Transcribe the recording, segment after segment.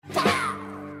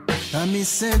And me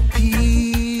say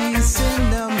peace in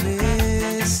the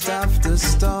midst of the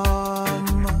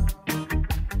storm.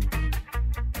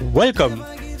 Welcome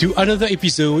to another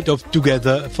episode of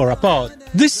Together for a Part.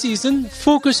 This season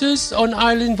focuses on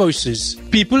island voices,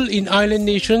 people in island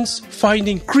nations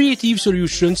finding creative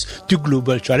solutions to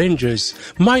global challenges.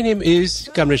 My name is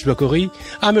Kamlesh Bakori.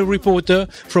 I'm a reporter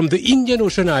from the Indian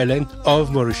Ocean island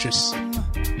of Mauritius.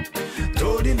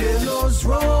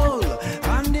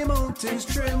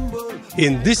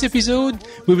 In this episode,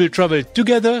 we will travel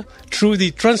together through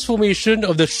the transformation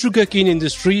of the sugarcane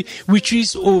industry, which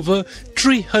is over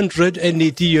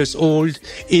 380 years old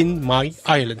in my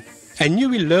island. And you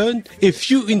will learn a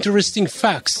few interesting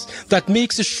facts that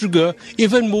makes the sugar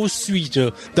even more sweeter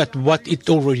than what it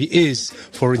already is.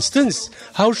 For instance,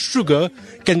 how sugar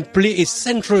can play a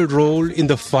central role in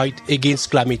the fight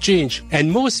against climate change.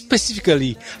 And more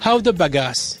specifically, how the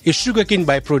bagasse, a sugarcane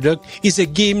byproduct, is a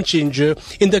game changer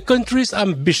in the country's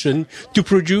ambition to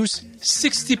produce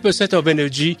 60% of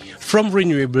energy from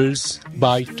renewables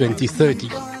by 2030.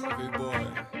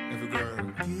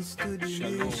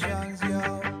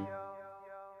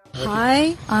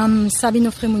 Hi, I'm Sabine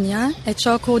Ofremounia,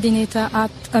 HR Coordinator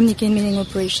at Omnicane Milling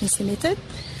Operations Limited.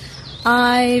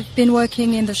 I've been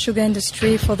working in the sugar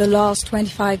industry for the last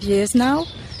 25 years now,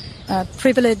 a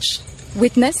privileged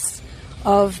witness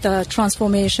of the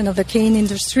transformation of the cane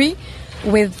industry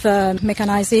with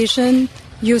mechanization,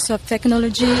 use of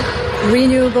technology,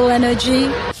 renewable energy,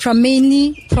 from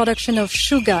mainly production of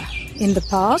sugar in the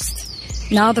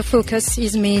past. Now the focus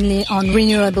is mainly on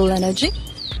renewable energy.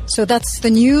 So that's the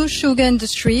new sugar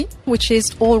industry, which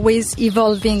is always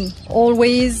evolving,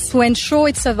 always to ensure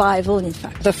its survival, in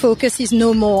fact. The focus is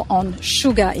no more on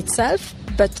sugar itself,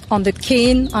 but on the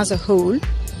cane as a whole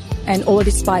and all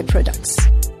its byproducts.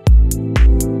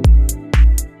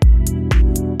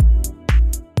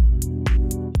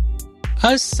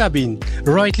 As Sabine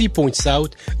rightly points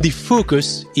out, the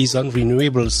focus is on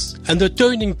renewables. And the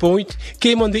turning point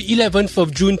came on the 11th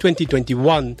of June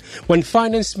 2021 when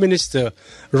Finance Minister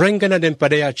Ranganathan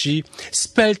Padayachhi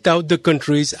spelled out the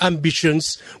country's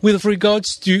ambitions with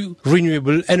regards to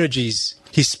renewable energies.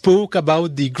 He spoke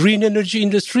about the green energy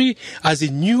industry as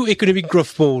a new economic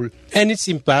growth pole and its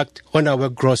impact on our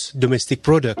gross domestic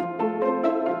product.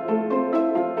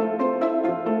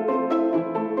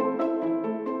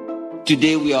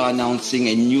 Today we are announcing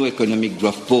a new economic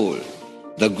growth pole,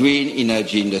 the green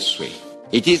energy industry.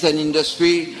 It is an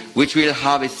industry which will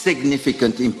have a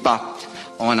significant impact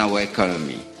on our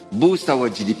economy, boost our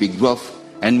GDP growth,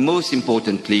 and most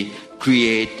importantly,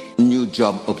 create new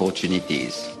job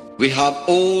opportunities. We have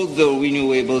all the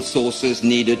renewable sources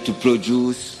needed to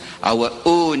produce our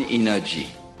own energy,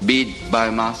 be it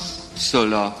biomass,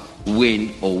 solar,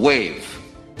 wind, or wave.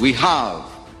 We have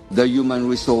the human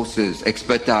resources,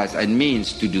 expertise, and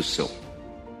means to do so.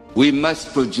 We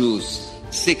must produce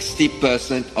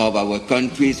 60% of our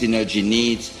country's energy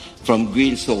needs from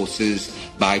green sources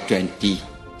by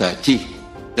 2030.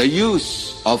 The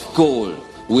use of coal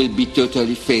will be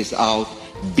totally phased out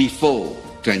before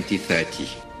 2030.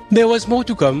 There was more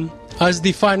to come as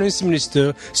the Finance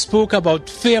Minister spoke about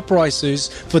fair prices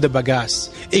for the bagasse,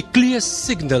 a clear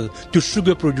signal to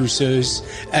sugar producers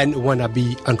and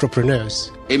wannabe entrepreneurs.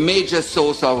 A major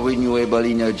source of renewable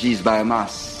energy is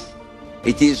biomass.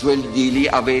 It is readily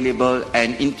available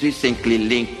and intrinsically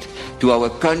linked to our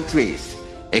country's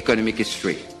economic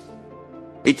history.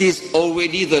 It is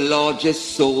already the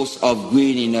largest source of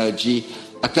green energy,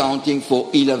 accounting for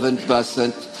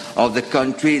 11% of the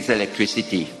country's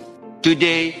electricity.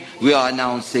 Today, we are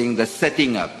announcing the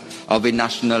setting up of a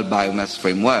national biomass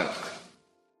framework.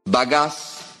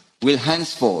 Bagasse will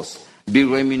henceforth be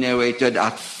remunerated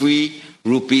at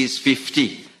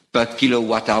 ₹3.50 per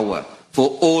kilowatt hour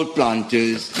for all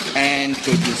planters and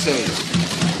producers.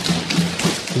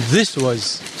 This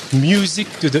was music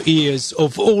to the ears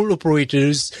of all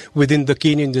operators within the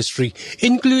cane industry,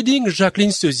 including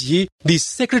Jacqueline Sauzier, the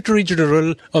Secretary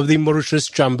General of the Mauritius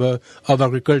Chamber of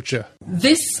Agriculture.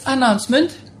 This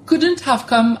announcement couldn't have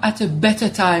come at a better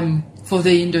time for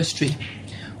the industry.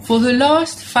 For the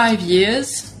last 5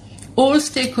 years, all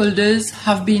stakeholders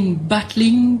have been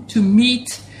battling to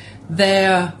meet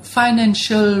their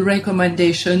financial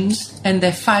recommendations and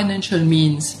their financial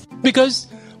means. Because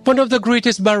one of the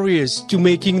greatest barriers to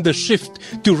making the shift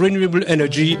to renewable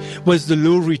energy was the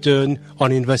low return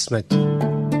on investment.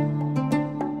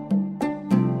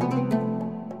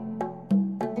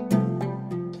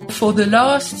 For the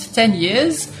last 10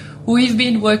 years, we've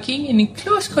been working in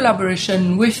close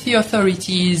collaboration with the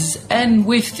authorities and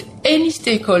with any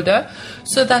stakeholder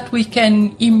so that we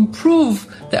can improve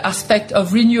the aspect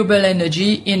of renewable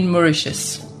energy in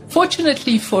Mauritius.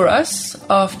 Fortunately for us,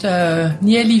 after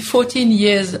nearly 14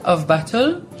 years of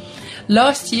battle,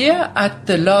 last year at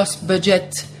the last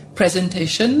budget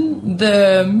presentation,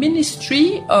 the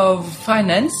Ministry of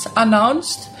Finance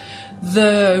announced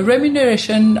the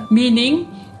remuneration,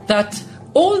 meaning that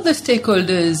all the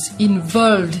stakeholders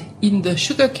involved in the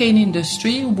sugarcane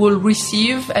industry will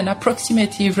receive an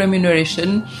approximative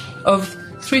remuneration of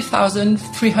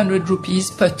 3,300 rupees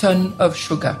per ton of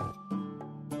sugar.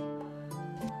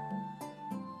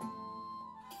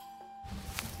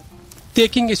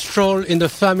 Taking a stroll in the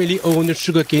family-owned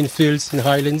sugarcane fields in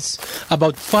Highlands,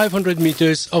 about 500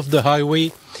 meters off the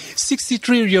highway,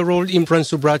 63-year-old Imran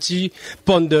Subrati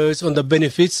ponders on the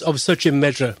benefits of such a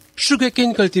measure.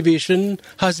 Sugarcane cultivation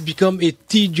has become a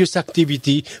tedious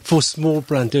activity for small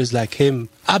planters like him.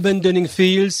 Abandoning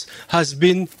fields has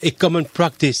been a common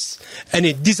practice, and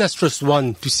a disastrous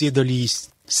one to say the least.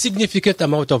 Significant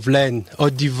amount of land are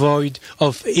devoid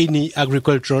of any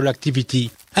agricultural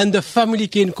activity, and the family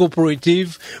cane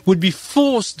cooperative would be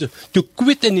forced to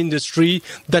quit an industry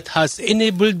that has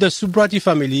enabled the Subrati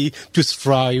family to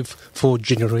thrive for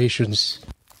generations.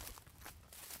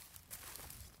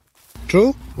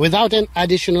 True, without an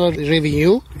additional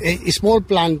revenue, a small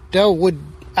planter would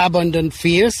abandon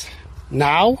fields.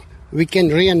 Now we can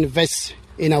reinvest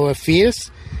in our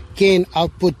fields. Cane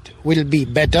output will be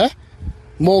better.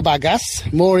 More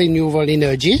bagasse, more renewable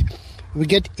energy. We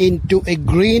get into a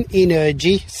green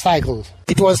energy cycle.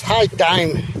 It was high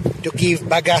time to give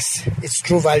bagasse its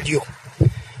true value.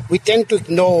 We tend to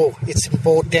ignore its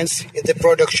importance in the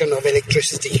production of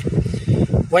electricity.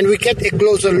 When we get a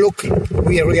closer look,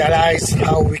 we realize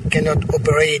how we cannot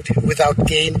operate without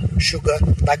cane, sugar,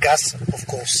 bagasse, of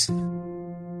course.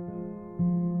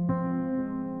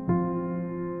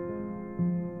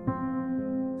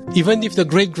 Even if the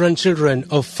great-grandchildren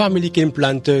of family cane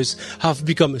planters have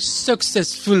become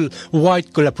successful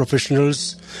white-collar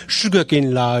professionals,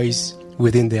 sugarcane lies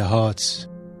within their hearts.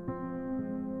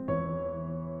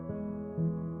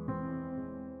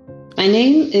 My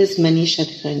name is Manisha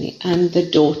Dhani. I'm the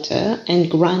daughter and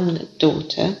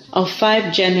granddaughter of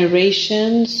 5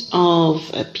 generations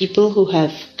of people who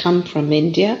have come from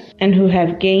India and who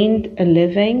have gained a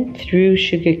living through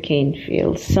sugarcane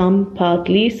fields, some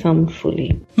partly, some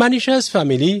fully. Manisha's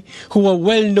family, who are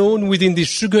well known within the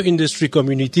sugar industry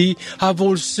community, have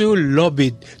also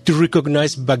lobbied to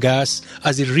recognize bagasse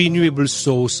as a renewable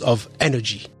source of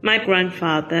energy. My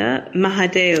grandfather,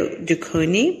 Mahadev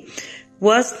Dukhoni,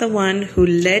 was the one who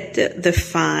led the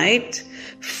fight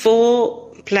for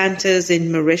planters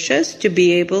in Mauritius to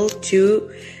be able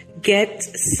to get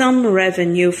some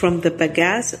revenue from the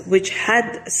bagasse, which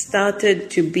had started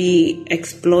to be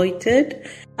exploited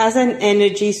as an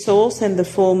energy source in the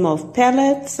form of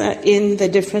pellets in the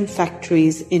different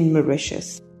factories in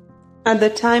Mauritius. At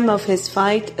the time of his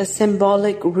fight, a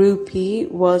symbolic rupee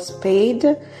was paid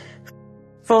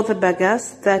for the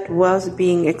bagasse that was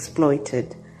being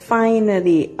exploited.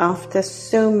 Finally, after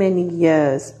so many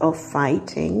years of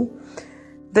fighting,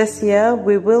 this year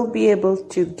we will be able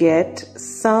to get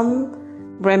some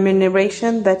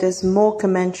remuneration that is more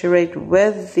commensurate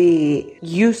with the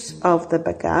use of the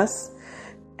bagasse,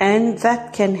 and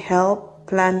that can help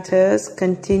planters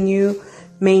continue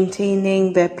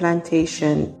maintaining their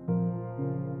plantation.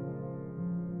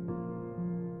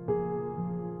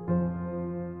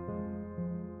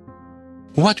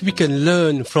 What we can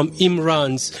learn from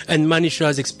Imran's and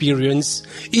Manisha's experience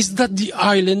is that the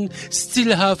island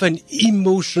still have an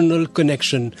emotional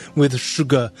connection with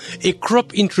sugar, a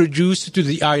crop introduced to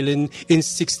the island in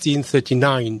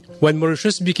 1639. When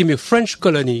Mauritius became a French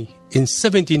colony in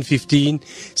 1715,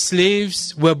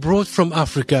 slaves were brought from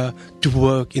Africa to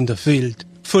work in the field.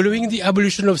 Following the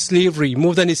abolition of slavery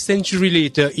more than a century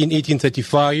later in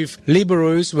 1835,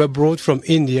 laborers were brought from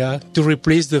India to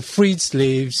replace the freed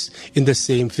slaves in the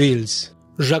same fields.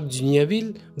 Jacques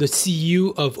Duniaville, the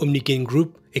CEO of Omnicane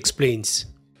Group, explains.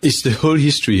 It's the whole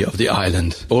history of the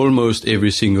island. Almost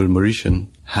every single Mauritian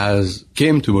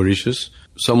came to Mauritius.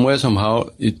 Somewhere, somehow,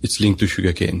 it's linked to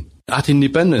sugarcane. At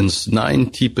independence,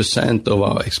 90% of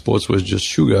our exports was just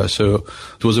sugar, so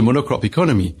it was a monocrop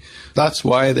economy. That's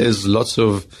why there's lots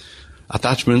of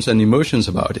attachments and emotions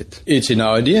about it. It's in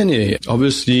our DNA.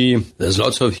 Obviously, there's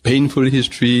lots of painful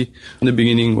history. In the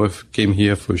beginning, we came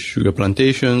here for sugar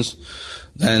plantations.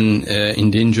 Then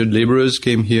endangered laborers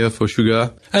came here for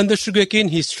sugar. And the sugarcane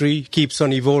history keeps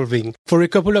on evolving. For a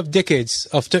couple of decades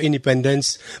after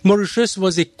independence, Mauritius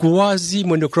was a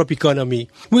quasi-monocrop economy,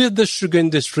 with the sugar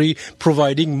industry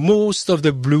providing most of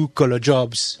the blue-collar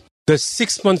jobs. The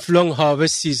 6-month-long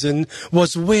harvest season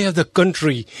was where the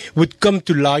country would come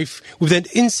to life with an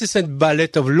incessant ballet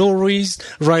of lorries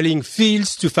rallying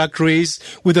fields to factories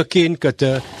with a cane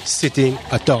cutter sitting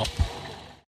atop.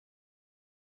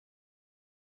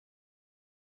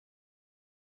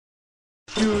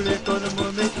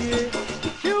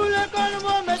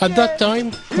 At that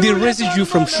time, the residue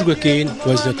from sugarcane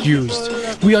was not used.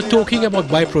 We are talking about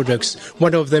byproducts,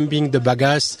 one of them being the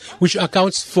bagasse, which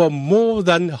accounts for more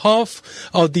than half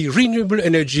of the renewable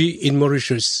energy in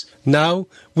Mauritius. Now,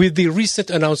 with the recent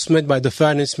announcement by the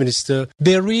finance minister,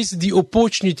 there is the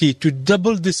opportunity to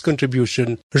double this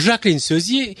contribution. Jacqueline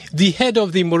Sauzier, the head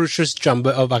of the Mauritius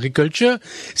Chamber of Agriculture,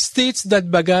 states that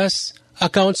bagasse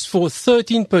accounts for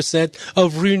 13%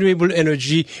 of renewable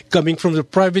energy coming from the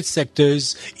private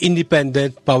sector's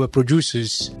independent power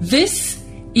producers. This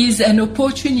is an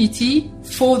opportunity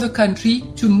for the country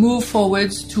to move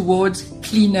forwards towards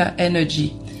cleaner energy.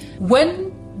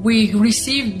 When we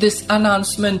received this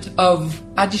announcement of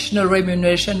additional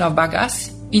remuneration of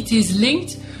bagasse, it is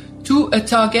linked to a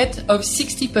target of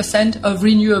 60% of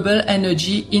renewable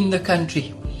energy in the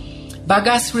country.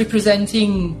 Bagasse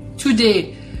representing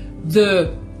today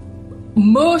the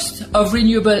most of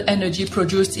renewable energy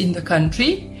produced in the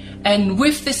country, and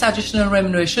with this additional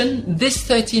remuneration, this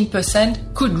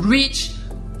 13% could reach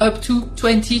up to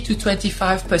 20 to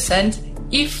 25%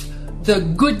 if the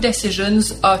good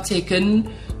decisions are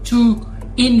taken to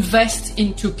invest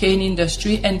into cane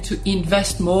industry and to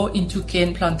invest more into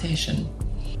cane plantation.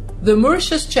 The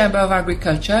Mauritius Chamber of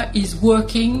Agriculture is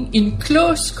working in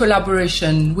close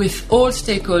collaboration with all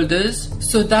stakeholders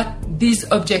so that these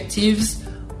objectives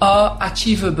are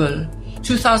achievable.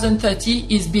 2030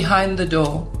 is behind the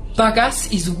door.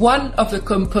 Bagasse is one of the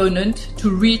components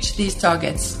to reach these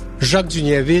targets. Jacques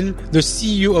Dunierville, the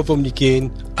CEO of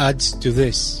Omnicane, adds to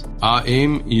this. Our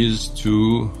aim is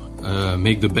to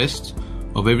make the best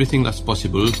of everything that's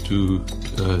possible to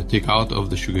take out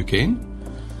of the sugarcane.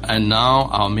 And now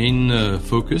our main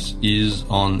focus is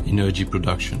on energy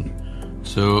production.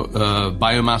 So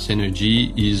biomass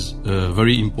energy is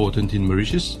very important in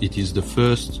Mauritius. It is the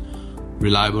first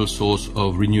reliable source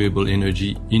of renewable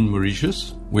energy in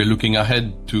Mauritius. We're looking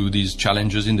ahead to these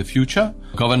challenges in the future.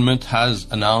 Government has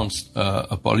announced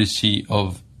a policy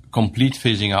of complete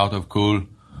phasing out of coal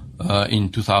in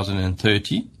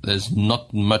 2030. There's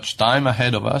not much time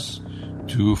ahead of us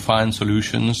to find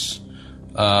solutions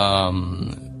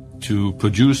to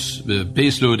produce the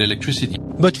baseload electricity.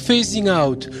 But phasing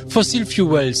out fossil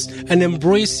fuels and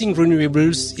embracing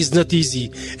renewables is not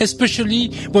easy, especially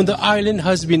when the island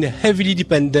has been heavily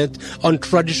dependent on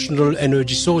traditional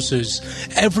energy sources.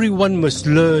 Everyone must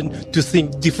learn to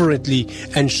think differently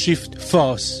and shift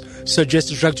fast, suggests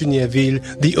Jacques Dunierville,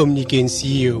 the Omnicane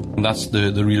CEO. That's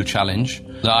the real challenge.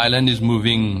 The island is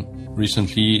moving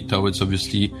recently towards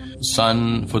obviously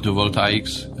sun,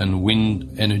 photovoltaics and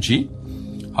wind energy.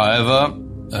 However,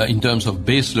 in terms of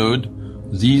baseload,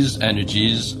 these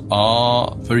energies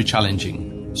are very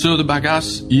challenging. So the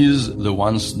bagasse is the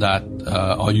ones that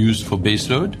are used for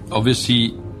baseload.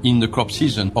 Obviously, in the crop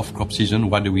season, off-crop season,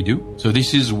 what do? So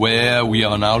this is where we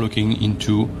are now looking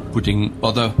into putting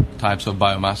other types of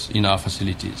biomass in our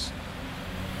facilities.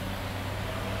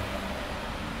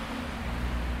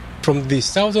 From the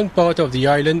southern part of the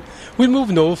island, we'll move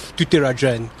north to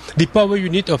Terragen, the power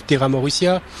unit of Terra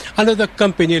Mauritia, another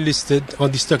company listed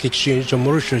on the stock exchange of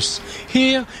Mauritius.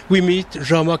 Here, we meet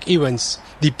Jean-Marc Evans,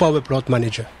 the power plant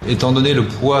manager. Étant donné le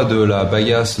poids de la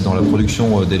bagasse dans la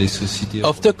production d'électricité.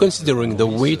 After considering the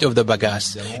weight of the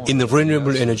bagasse in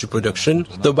renewable energy production,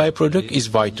 the byproduct is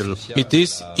vital. It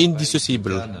is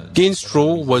indissociable. Cane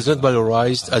straw was not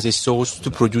valorized as a source to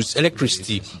produce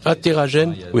electricity. At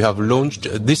Terragen, we have launched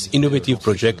this innovative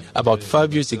project about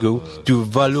 5 years ago to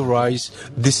valorize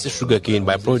this sugarcane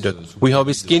byproduct. We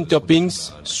harvest cane toppings,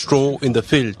 straw in the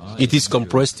field. It is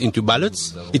compressed into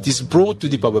ballots. It is brought to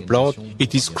the power plant.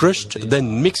 It is crushed,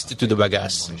 then mixed to the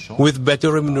bagasse. With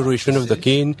better remuneration of the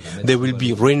cane, there will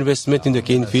be reinvestment in the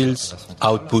cane fields.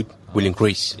 Output will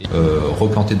increase.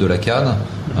 Replanter de la canne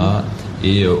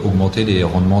et augmenter les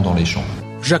rendements dans les champs.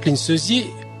 Jacqueline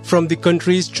Sauzier from the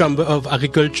country's Chamber of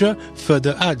Agriculture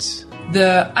further adds.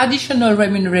 The additional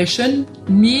remuneration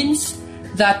means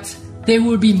that there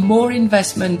will be more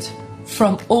investment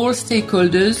from all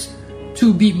stakeholders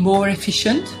to be more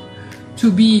efficient, to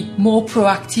be more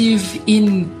proactive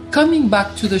in coming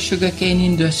back to the sugarcane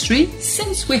industry.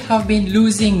 Since we have been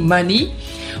losing money,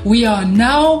 we are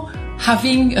now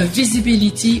having a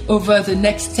visibility over the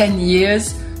next 10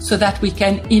 years so that we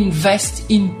can invest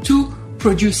into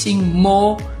producing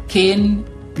more cane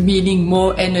meaning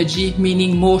more energy,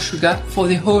 meaning more sugar for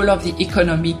the whole of the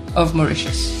economy of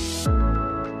Mauritius.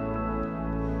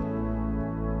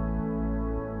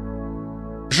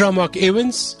 Jean-Marc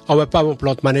Evans, our power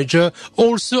plant manager,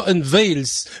 also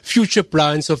unveils future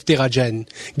plans of Terragen,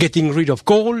 getting rid of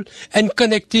coal and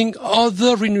connecting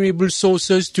other renewable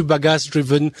sources to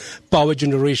bagasse-driven power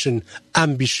generation,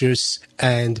 ambitious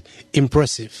and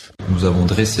impressive. Nous avons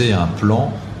dressé un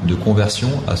plan de conversion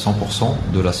à 100%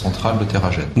 de la centrale de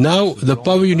Terragen. Now, the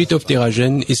power unit of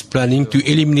Terragen is planning to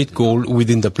eliminate coal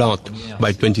within the plant.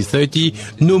 By 2030,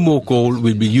 no more coal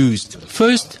will be used.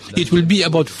 First, it will be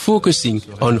about focusing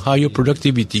on higher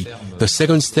productivity. The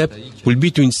second step will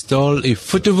be to install a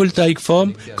photovoltaic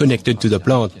farm connected to the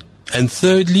plant. And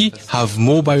thirdly, have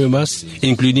more biomass,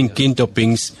 including cane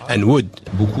toppings and wood.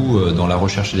 Beaucoup dans la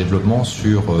recherche et développement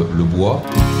sur le bois.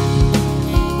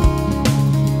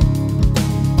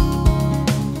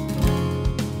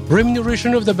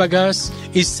 Remuneration of the bagasse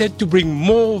is said to bring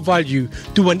more value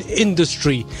to an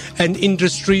industry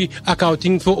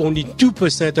accounting for only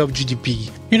 2% of GDP.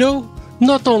 You know,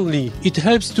 not only it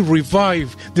helps to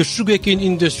revive the sugarcane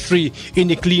industry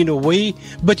in a cleaner way,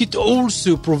 but it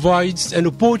also provides an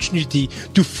opportunity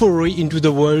to foray into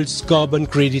the world's carbon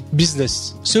credit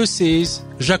business. So says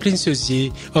Jacqueline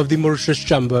Sauzier of the Mauritius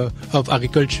Chamber of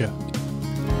Agriculture.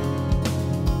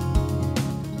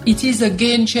 It is a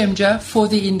game changer for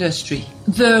the industry.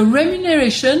 The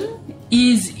remuneration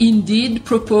is indeed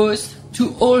proposed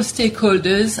to all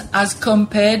stakeholders as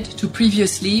compared to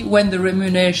previously when the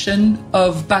remuneration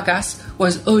of bagasse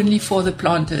was only for the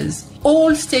planters.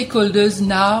 All stakeholders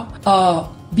now are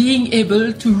being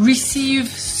able to receive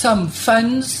some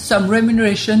funds, some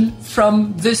remuneration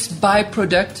from this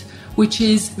byproduct, which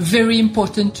is very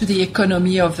important to the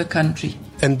economy of the country.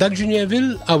 And Doug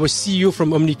Juniorville, our CEO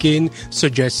from Omnicane,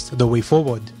 suggests the way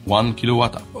forward. 1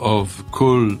 kilowatt of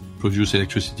coal-produced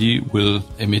electricity will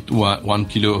emit 1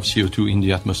 kilo of CO2 in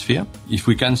the atmosphere. If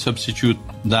we can substitute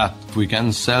that, we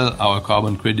can sell our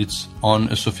carbon credits on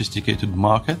a sophisticated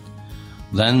market,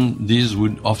 then these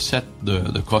would offset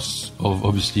the costs of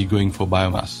obviously going for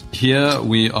biomass. Here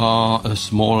we are a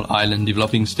small island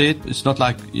developing state. It's not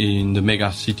like in the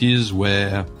mega cities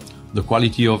where the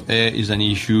quality of air is an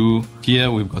issue.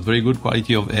 Here we've got very good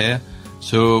quality of air,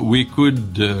 so we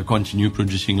could continue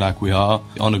producing like we are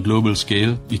on a global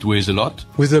scale. It weighs a lot.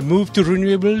 With the move to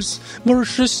renewables,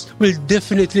 Mauritius will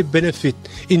definitely benefit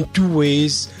in two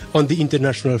ways on the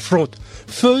international front.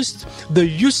 First, the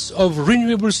use of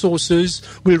renewable sources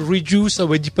will reduce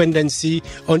our dependency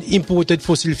on imported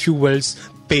fossil fuels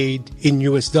paid in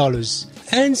US dollars.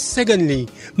 And secondly,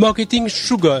 marketing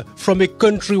sugar from a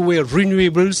country where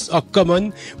renewables are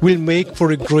common will make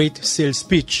for a great sales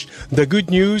pitch. The good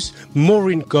news, more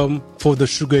income for the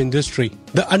sugar industry.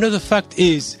 The another fact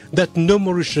is that no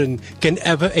Mauritian can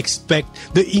ever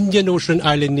expect the Indian Ocean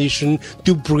island nation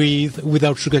to breathe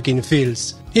without sugarcane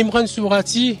fields. Imran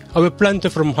Surati, our planter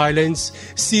from Highlands,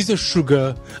 sees the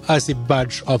sugar as a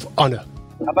badge of honor.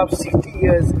 About 60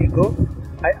 years ago,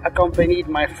 I accompanied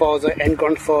my father and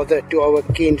grandfather to our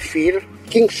cane field.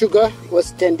 King Sugar was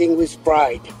standing with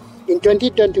pride. In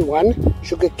 2021,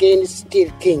 sugarcane is still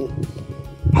king.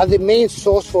 As the main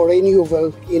source for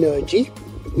renewable energy,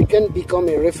 we can become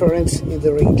a reference in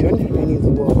the region and in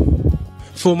the world.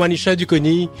 For Manisha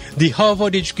Duconi, the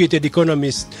Harvard-educated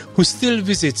economist who still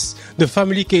visits the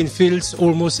family cane fields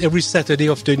almost every Saturday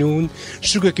afternoon,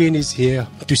 sugarcane is here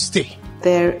to stay.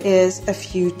 There is a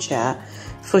future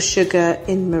for sugar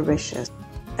in Mauritius.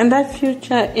 And that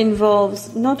future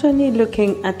involves not only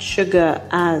looking at sugar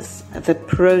as the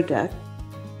product,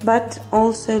 but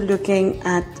also looking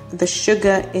at the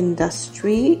sugar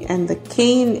industry and the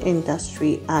cane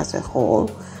industry as a whole.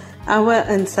 Our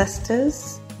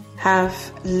ancestors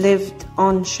have lived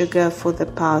on sugar for the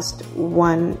past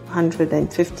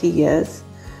 150 years.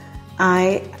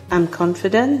 I am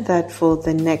confident that for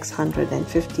the next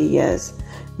 150 years,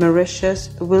 Mauritius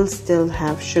will still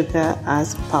have sugar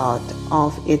as part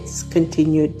of its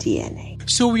continued DNA.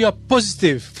 So we are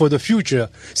positive for the future,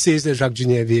 says Jacques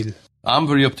Juniorville. I'm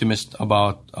very optimistic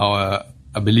about our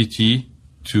ability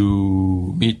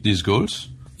to meet these goals.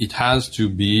 It has to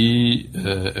be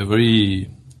a very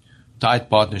tight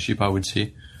partnership, I would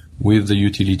say, with the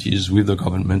utilities, with the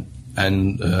government,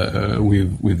 and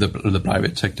with the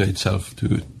private sector itself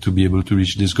to be able to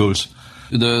reach these goals.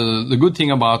 The good thing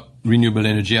about renewable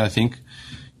energy, I think,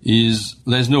 is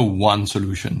there's no one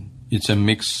solution. It's a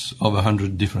mix of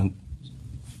 100 different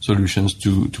solutions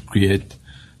to create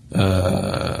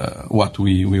what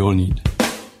we all need.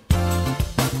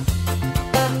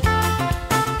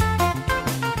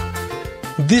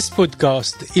 This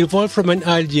podcast evolved from an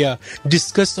idea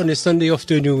discussed on a Sunday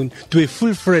afternoon to a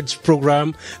full-fledged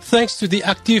program thanks to the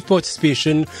active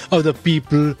participation of the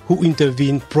people who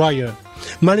intervened prior.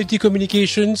 Mality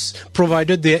Communications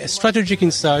provided their strategic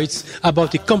insights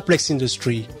about a complex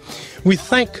industry. We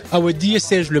thank our dear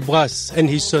Serge Lebras and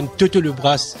his son Toto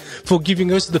Lebras for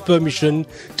giving us the permission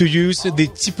to use the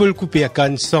Tipol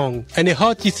Kupeakan song. And a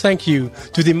hearty thank you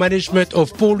to the management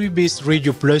of Port-Louis-based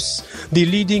Radio Plus, the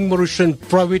leading Mauritian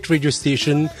private radio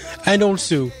station, and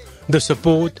also the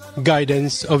support,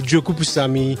 guidance of Joko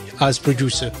Pusami as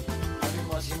producer.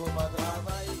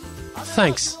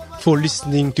 Thanks for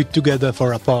listening to Together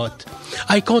for Apart.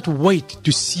 I can't wait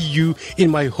to see you in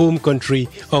my home country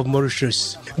of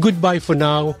Mauritius. Goodbye for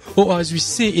now, or as we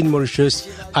say in Mauritius,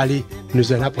 allez,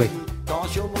 nous en après.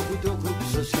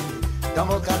 Dans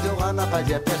mon cadre, n'a pas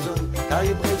dit à personne, car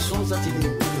il brille son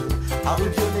satellite. À rue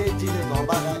Violet, il est en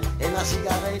barre, et la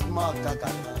cigarette, moi, caca.